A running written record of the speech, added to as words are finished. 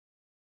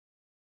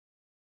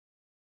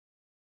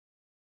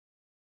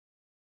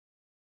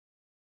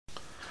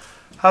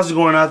How's it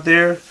going out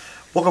there?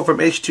 Welcome from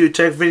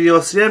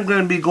H2TechVideos. Today I'm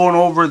going to be going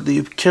over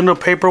the Kindle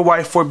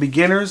Paperwhite for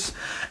beginners,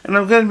 and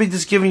I'm going to be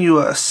just giving you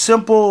a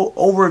simple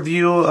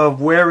overview of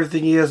where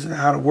everything is and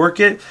how to work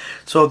it.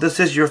 So if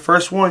this is your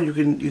first one, you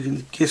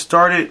can get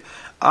started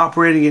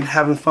operating and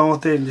having fun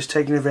with it and just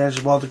taking advantage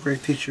of all the great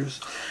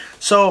features.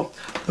 So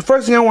the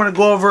first thing I want to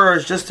go over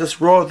is just this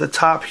row at the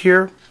top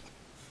here,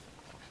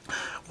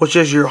 which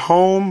is your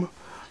home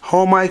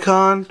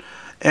icon.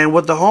 And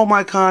with the home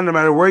icon, no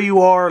matter where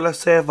you are, let's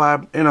say if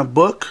I'm in a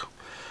book,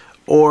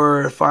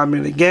 or if I'm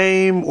in a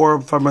game, or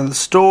if I'm in the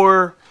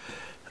store,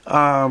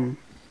 like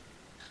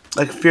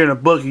if you're in a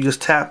book, you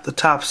just tap the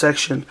top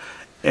section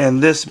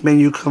and this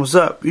menu comes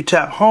up. You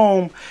tap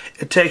home,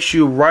 it takes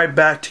you right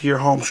back to your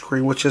home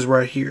screen, which is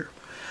right here.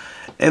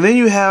 And then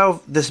you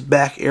have this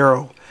back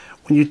arrow.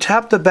 When you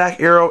tap the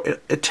back arrow,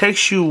 it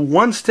takes you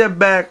one step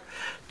back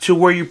to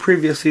where you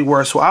previously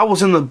were. So I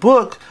was in the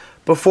book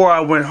before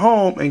I went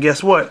home, and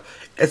guess what?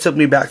 It took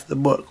me back to the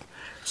book.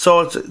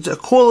 So it's a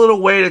cool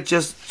little way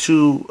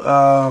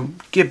to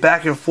get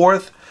back and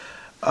forth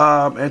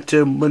and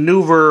to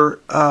maneuver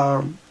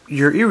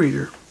your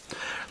e-reader.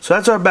 So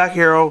that's our back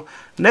arrow.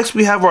 Next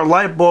we have our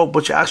light bulb,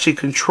 which actually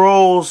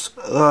controls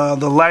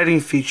the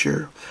lighting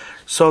feature.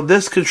 So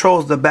this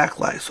controls the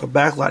backlight. So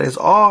backlight is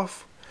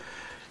off,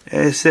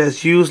 and it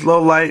says use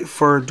low light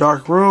for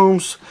dark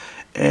rooms,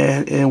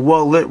 and in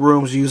well lit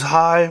rooms use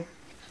high.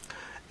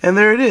 And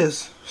there it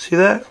is. See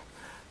that?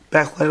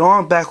 Backlight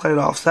on, backlight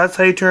off. So that's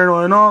how you turn it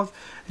on and off.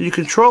 And you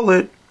control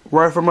it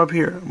right from up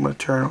here. I'm going to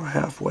turn it on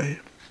halfway.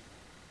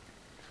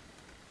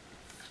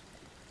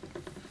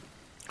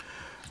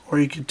 Or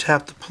you can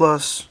tap the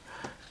plus,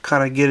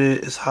 kind of get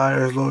it as high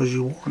or as low as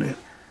you want it.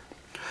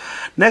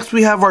 Next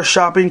we have our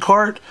shopping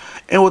cart.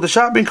 And what the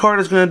shopping cart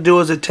is going to do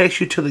is it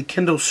takes you to the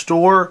Kindle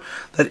store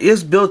that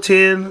is built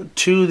in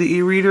to the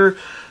e-reader.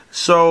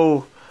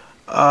 So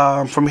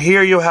from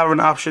here you'll have an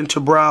option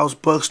to browse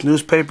books,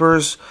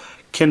 newspapers,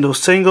 Kindle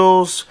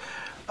singles.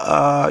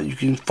 You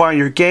can find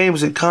your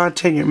games and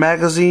content, your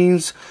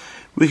magazines.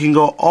 We can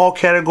go all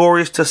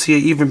categories to see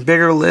an even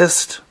bigger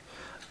list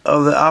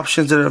of the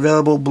options that are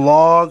available.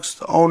 Blogs,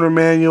 the owner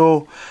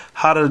manual,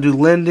 how to do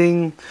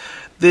lending.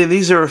 Then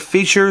these are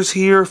features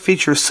here,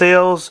 feature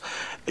sales.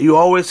 You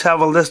always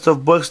have a list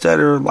of books that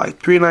are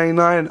like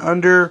 $3.99 and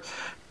under,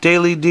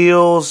 daily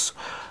deals.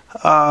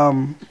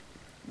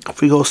 If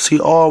we go see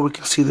all, we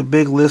can see the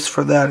big list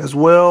for that as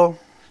well.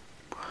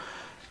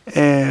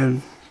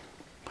 And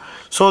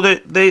so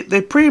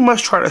they pretty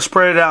much try to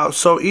spread it out.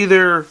 So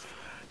either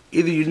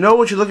you know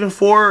what you're looking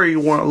for, or you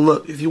want to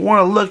look. If you want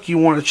to look, you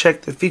want to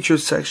check the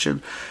features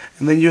section,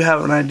 and then you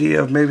have an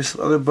idea of maybe some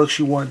other books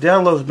you want to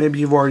download. Maybe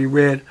you've already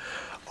read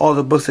all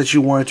the books that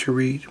you wanted to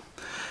read.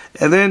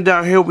 And then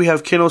down here we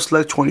have Kindle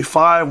Select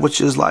 25, which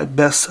is like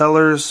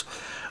bestsellers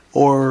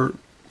or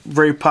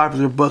very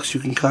popular books. You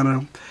can kind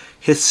of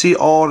hit see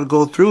all to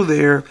go through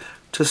there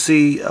to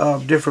see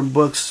different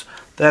books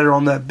that are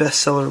on that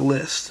bestseller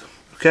list.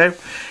 Okay,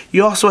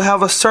 you also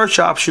have a search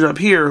option up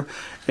here.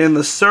 In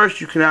the search,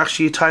 you can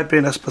actually type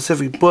in a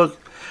specific book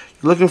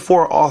you're looking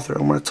for, author.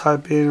 I'm going to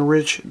type in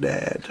Rich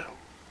Dad.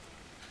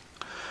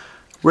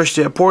 Rich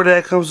Dad Poor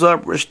Dad comes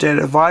up, Rich Dad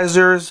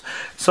Advisors.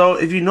 So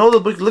if you know the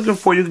book you're looking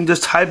for, you can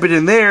just type it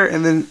in there,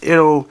 and then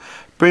it'll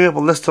bring up a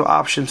list of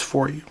options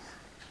for you.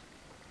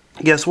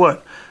 Guess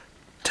what?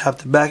 Tap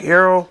the back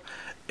arrow.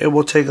 It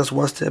will take us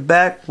one step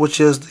back, which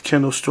is the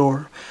Kindle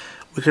store.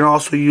 We can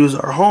also use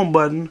our home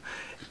button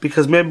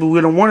because maybe we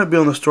don't want to be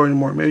on the store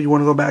anymore. Maybe you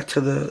want to go back to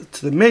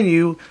the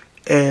menu,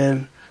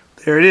 and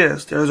there it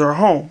is. There's our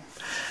home.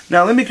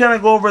 Now let me kind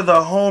of go over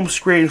the home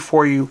screen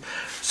for you.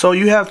 So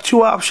you have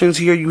two options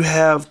here. You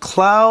have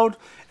cloud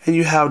and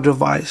you have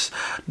device.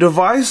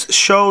 Device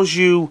shows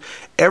you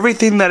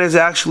everything that is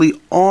actually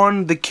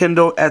on the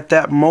Kindle at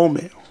that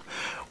moment.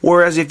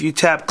 Whereas if you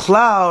tap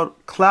cloud,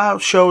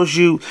 cloud shows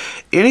you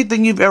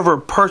anything you've ever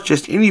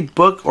purchased, any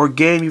book or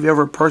game you've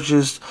ever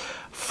purchased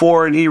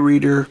for an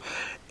e-reader,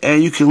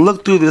 and you can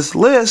look through this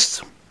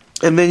list,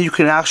 and then you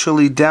can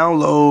actually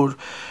download.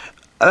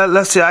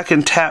 Let's say I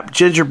can tap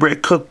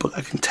Gingerbread Cookbook.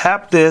 I can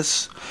tap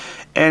this,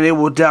 and it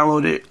will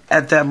download it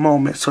at that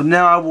moment. So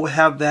now I will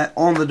have that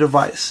on the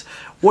device.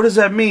 What does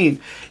that mean?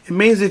 It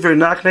means if you're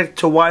not connected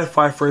to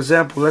Wi-Fi, for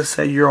example, let's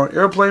say you're on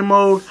airplane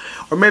mode,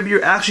 or maybe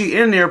you're actually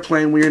in an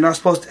airplane where you're not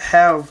supposed to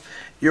have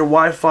your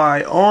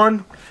Wi-Fi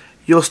on,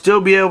 you'll still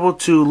be able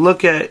to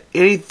look at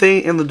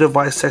anything in the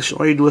device section.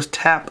 All you do is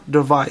tap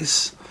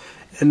device,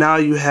 and now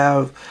you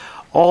have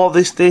all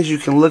these things you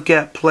can look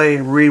at, play,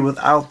 and read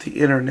without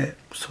the internet.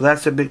 So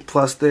that's a big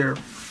plus there.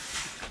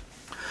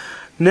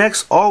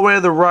 Next, all the way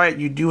to the right,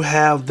 you do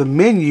have the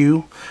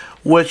menu,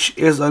 which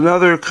is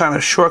another kind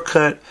of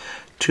shortcut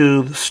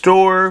to the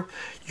store.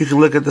 You can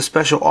look at the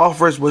special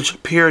offers, which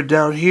appear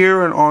down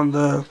here and on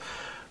the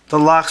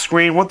lock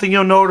screen. One thing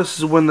you'll notice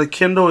is when the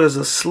Kindle is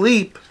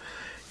asleep,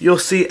 you'll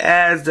see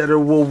ads that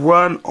will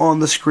run on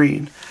the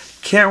screen.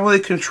 Can't really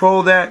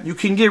control that. You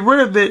can get rid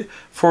of it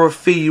for a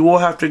fee. You will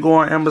have to go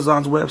on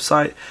Amazon's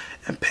website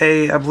and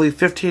pay, I believe,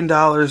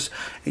 $15,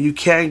 and you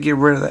can get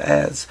rid of the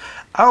ads.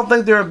 I don't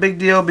think they're a big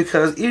deal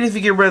because even if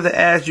you get rid of the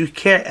ads, you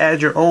can't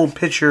add your own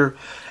picture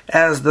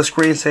as the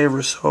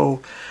screensaver.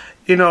 So,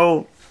 you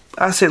know,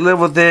 I say live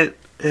with it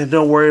and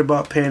don't worry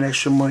about paying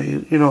extra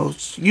money. You know,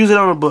 use it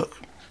on a book.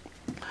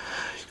 You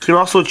can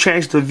also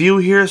change the view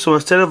here. So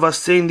instead of us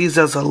seeing these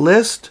as a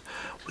list,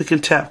 we can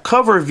tap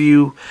cover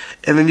view,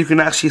 and then you can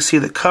actually see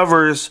the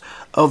covers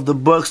of the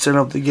books and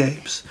of the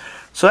games.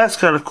 So that's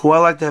kind of cool. I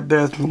like that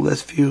better than the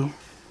list view.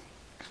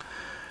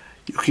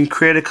 You can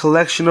create a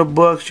collection of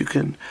books. You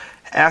can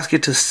ask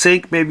it to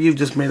sync. Maybe you've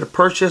just made a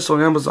purchase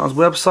on Amazon's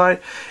website.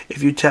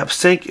 If you tap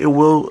sync, it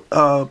will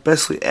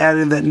basically add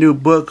in that new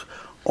book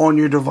on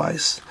your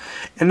device.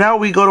 And now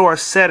we go to our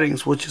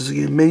settings, which is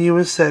again menu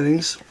and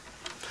settings.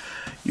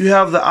 You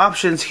have the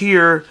options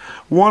here,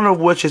 one of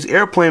which is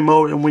airplane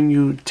mode, and when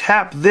you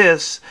tap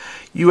this,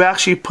 you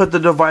actually put the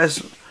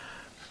device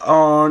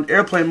on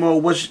airplane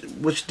mode,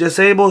 which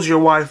disables your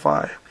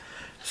Wi-Fi.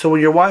 So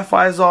when your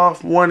Wi-Fi is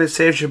off, one, it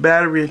saves your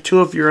battery, and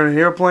two, if you're in an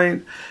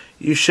airplane,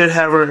 you should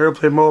have it on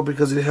airplane mode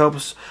because it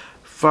helps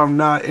from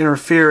not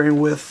interfering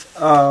with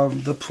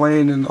the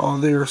plane and all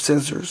their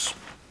sensors.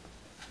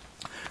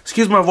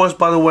 Excuse my voice,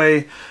 by the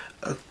way.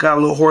 I got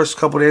a little hoarse a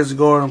couple days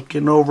ago and I'm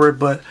getting over it,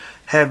 but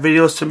have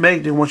videos to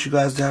make. Didn't want you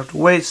guys to have to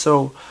wait,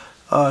 so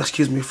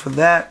excuse me for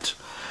that.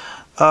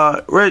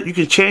 You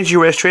can change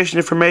your registration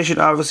information.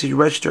 Obviously, you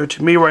register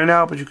to me right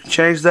now, but you can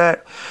change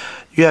that.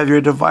 You have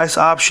your device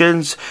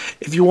options.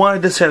 If you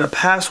wanted to set a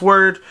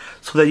password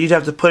so that you'd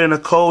have to put in a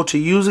code to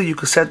use it, you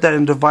can set that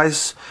in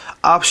device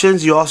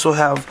options. You also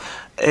have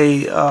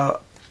a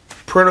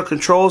parental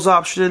controls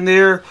option in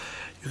there.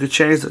 You can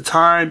change the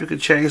time. You can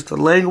change the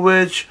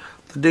language,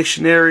 the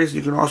dictionaries.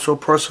 You can also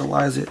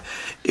personalize it.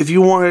 If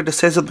you wanted to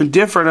say something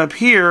different up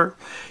here,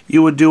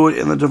 you would do it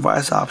in the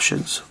device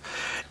options.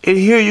 In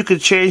here, you can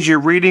change your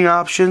reading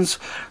options.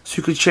 So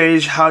you can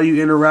change how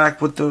you interact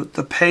with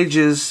the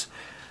pages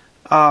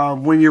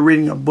when you're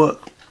reading a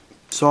book.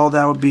 So all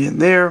that would be in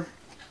there.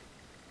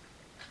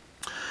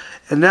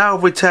 And now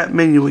if we tap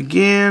menu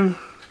again,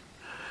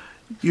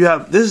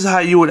 this is how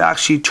you would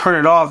actually turn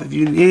it off if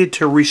you need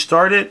to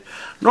restart it.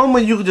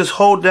 Normally you can just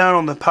hold down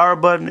on the power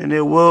button and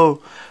it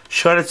will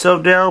shut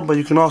itself down, but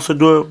you can also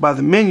do it by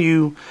the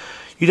menu.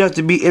 You'd have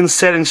to be in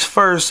settings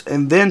first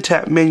and then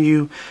tap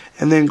menu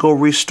and then go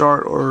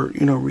restart or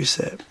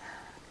reset.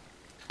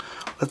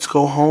 Let's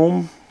go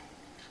home.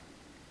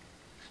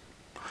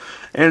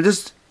 And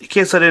just in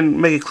case I didn't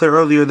make it clear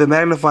earlier, the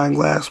magnifying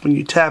glass, when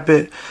you tap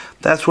it,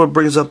 that's what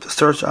brings up the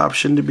search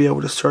option to be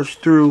able to search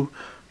through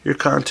your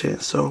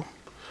content. So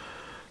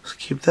let's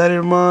keep that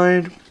in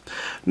mind.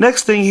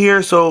 Next thing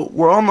here, so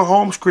we're on the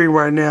home screen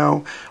right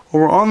now.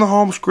 When we're on the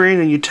home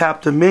screen and you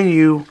tap the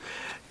menu,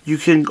 you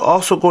can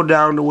also go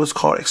down to what's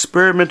called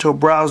experimental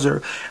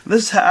browser.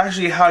 This is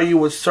actually how you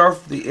would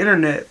surf the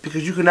internet,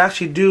 because you can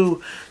actually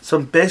do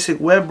some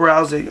basic web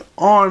browsing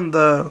on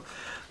the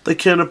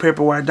Kindle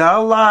Paperwhite. Not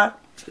a lot,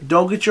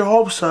 don't get your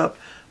hopes up,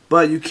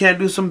 but you can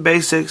do some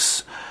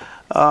basics.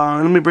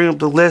 Let me bring up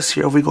the list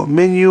here. If we go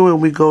menu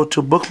and we go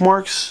to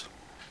bookmarks,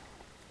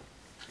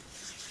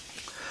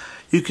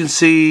 you can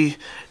see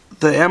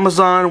the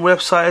Amazon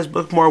websites,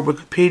 bookmark,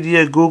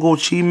 Wikipedia, Google,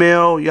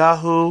 Gmail,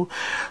 Yahoo.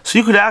 So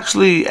you could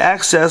actually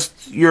access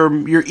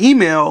your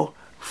email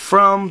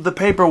from the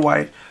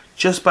Paperwhite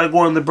just by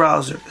going to the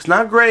browser. It's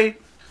not great,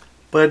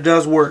 but it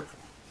does work.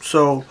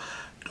 So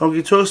don't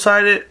get too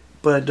excited,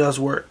 but it does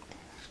work.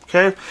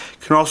 Okay?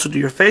 You can also do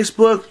your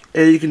Facebook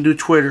and you can do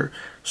Twitter.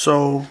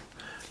 So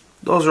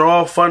those are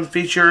all fun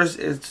features.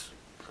 It's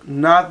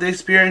not the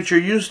experience you're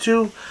used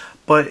to,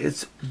 but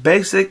it's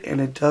basic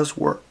and it does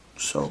work.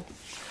 So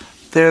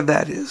there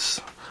that is.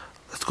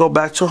 Let's go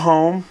back to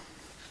home.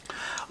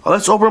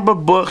 Let's open up a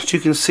book so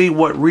you can see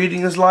what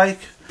reading is like.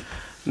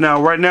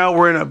 Now, right now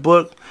we're in a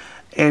book,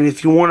 and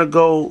if you want to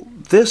go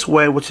this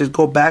way, which is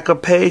go back a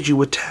page, you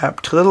would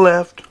tap to the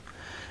left,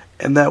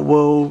 and that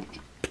will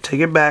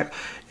take it back.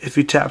 If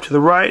you tap to the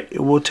right,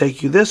 it will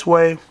take you this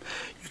way.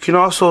 You can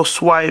also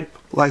swipe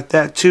like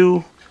that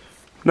too.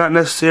 Not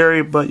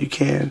necessary, but you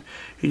can.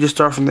 You just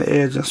start from the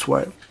edge and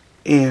swipe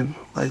in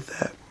like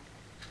that.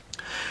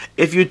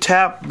 If you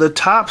tap the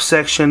top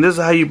section, this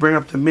is how you bring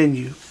up the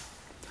menu.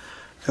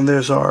 And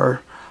there's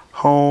our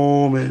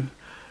home and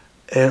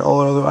all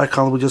the other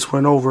icons we just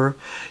went over.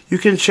 You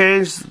can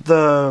change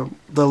the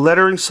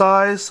lettering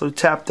size. So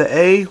tap the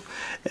A,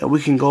 and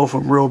we can go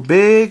from real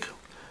big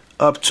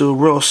up to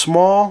real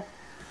small.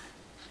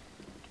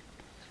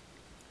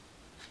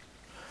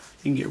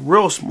 You can get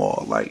real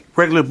small, like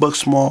regular book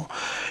small.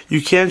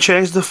 You can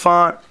change the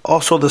font,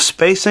 also the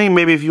spacing.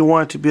 Maybe if you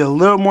want it to be a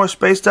little more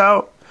spaced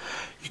out,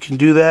 you can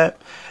do that.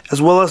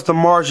 As well as the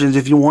margins,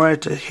 if you want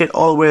it to hit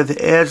all the way to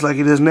the edge like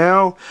it is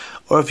now,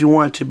 or if you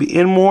want it to be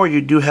in more,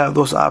 you do have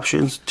those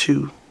options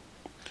too.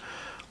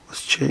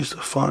 Let's change the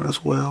font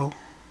as well.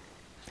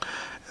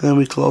 And then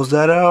we close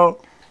that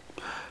out.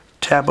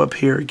 Tap up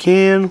here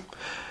again.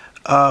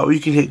 You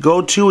can hit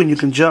go to and you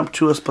can jump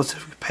to a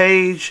specific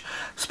page,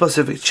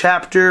 specific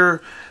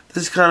chapter.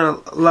 This kind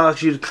of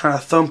allows you to kind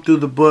of thumb through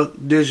the book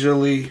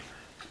digitally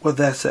with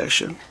that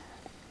section.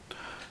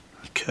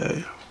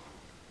 Okay.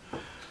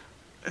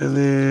 And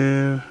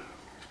then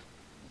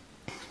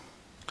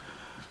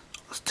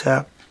let's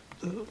tap.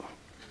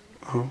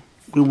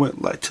 We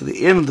went like to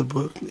the end of the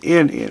book. The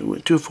end. We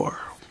went too far.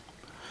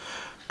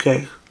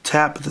 Okay.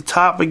 Tap at the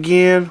top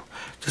again.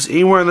 Just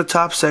anywhere in the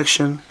top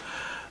section.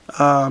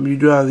 You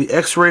do have the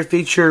X-ray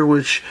feature,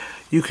 which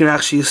you can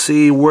actually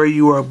see where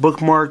you are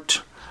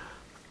bookmarked.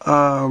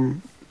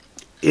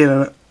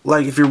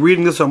 Like if you're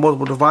reading this on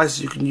multiple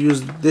devices, you can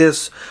use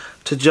this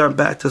to jump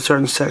back to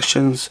certain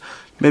sections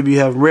maybe you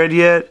haven't read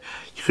yet.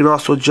 You can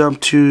also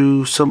jump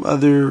to some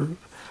other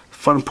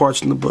fun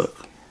parts in the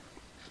book.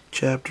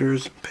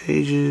 Chapters,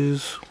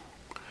 pages.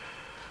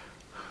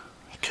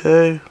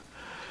 Okay.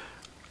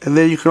 And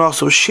then you can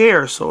also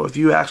share. So if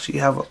you actually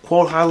have a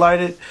quote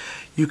highlighted,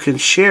 you can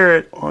share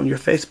it on your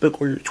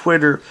Facebook or your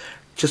Twitter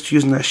just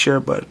using that share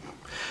button.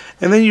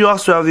 And then you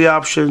also have the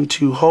option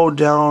to hold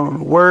down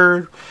on a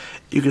word.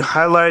 You can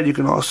highlight. You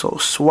can also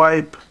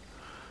swipe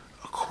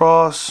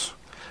across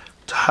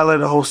to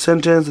highlight a whole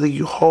sentence. I think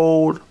you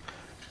hold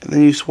and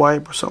then you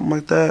swipe or something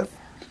like that.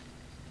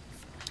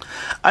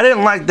 I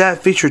didn't like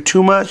that feature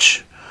too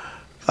much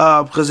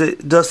because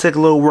it does take a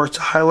little work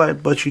to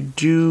highlight, but you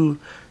do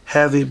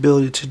have the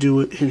ability to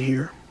do it in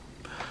here.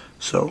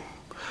 So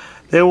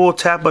then we'll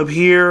tap up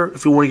here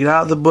if you want to get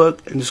out of the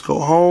book and just go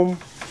home.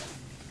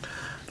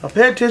 Now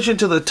pay attention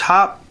to the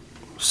top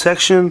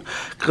section,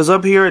 because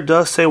up here it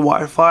does say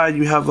Wi-Fi.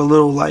 You have a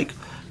little like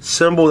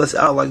symbol that's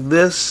out like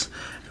this,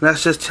 and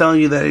that's just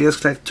telling you that it is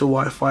connected to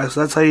Wi-Fi.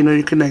 So that's how you know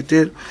you're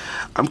connected.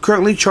 I'm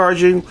currently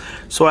charging,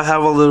 so I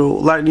have a little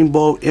lightning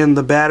bolt in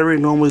the battery.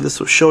 Normally this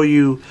will show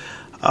you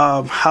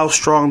how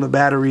strong the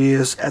battery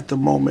is at the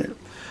moment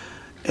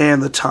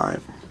and the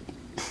time.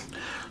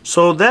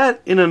 So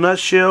that in a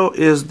nutshell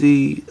is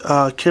the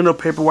Kindle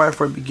Paperwhite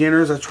for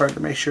beginners. I tried to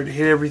make sure to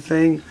hit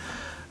everything.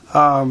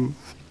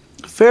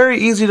 Very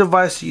easy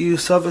device to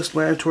use,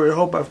 self-explanatory. I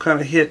hope I've kind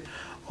of hit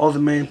all the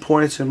main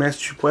points and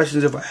answered your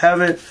questions. If I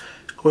haven't,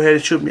 go ahead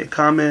and shoot me a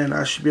comment and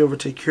I should be able to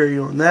take care of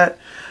you on that.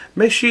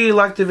 Make sure you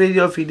like the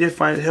video if you did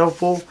find it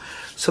helpful.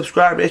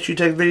 Subscribe to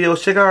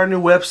H2TechVideos. Check out our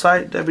new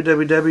website,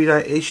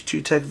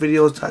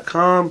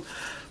 www.h2techvideos.com,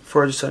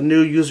 for just a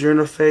new user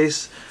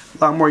interface, a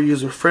lot more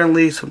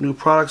user-friendly, some new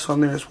products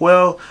on there as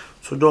well.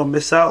 So don't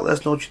miss out. Let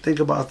us know what you think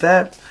about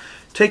that.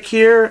 Take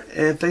care,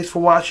 and thanks for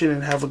watching,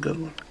 and have a good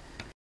one.